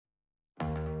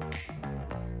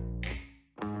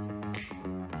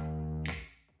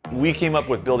We came up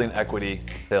with building equity,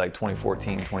 say like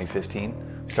 2014,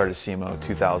 2015. We started CMO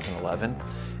 2011.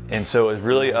 And so it was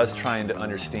really us trying to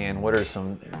understand what are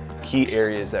some key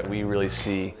areas that we really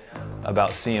see about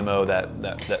CMO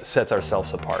that sets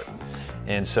ourselves apart.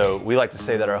 And so we like to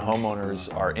say that our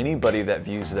homeowners are anybody that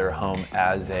views their home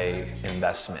as an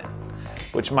investment,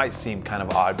 which might seem kind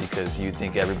of odd because you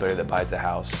think everybody that buys a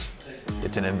house,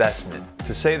 it's an investment.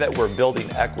 To say that we're building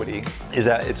equity is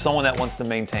that it's someone that wants to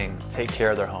maintain, take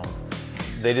care of their home.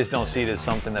 They just don't see it as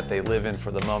something that they live in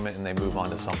for the moment and they move on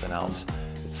to something else.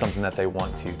 It's something that they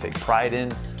want to take pride in,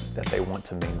 that they want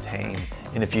to maintain.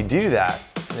 And if you do that,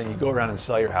 then you go around and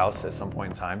sell your house at some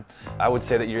point in time, I would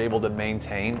say that you're able to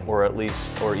maintain or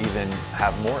even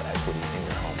have more equity in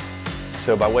your home.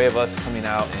 So by way of us coming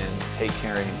out and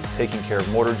taking care of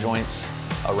mortar joints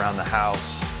around the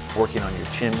house, working on your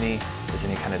chimney, if there's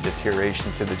any kind of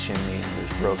deterioration to the chimney,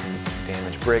 there's broken,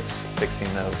 damaged bricks,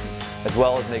 fixing those, as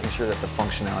well as making sure that the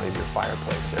functionality of your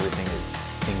fireplace, everything is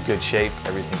in good shape,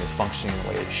 everything is functioning the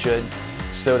way it should,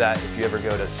 so that if you ever go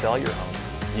to sell your home,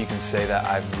 you can say that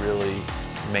I've really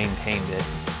maintained it.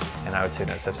 And I would say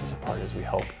that sets us apart as we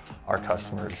help our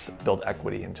customers build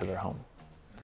equity into their home.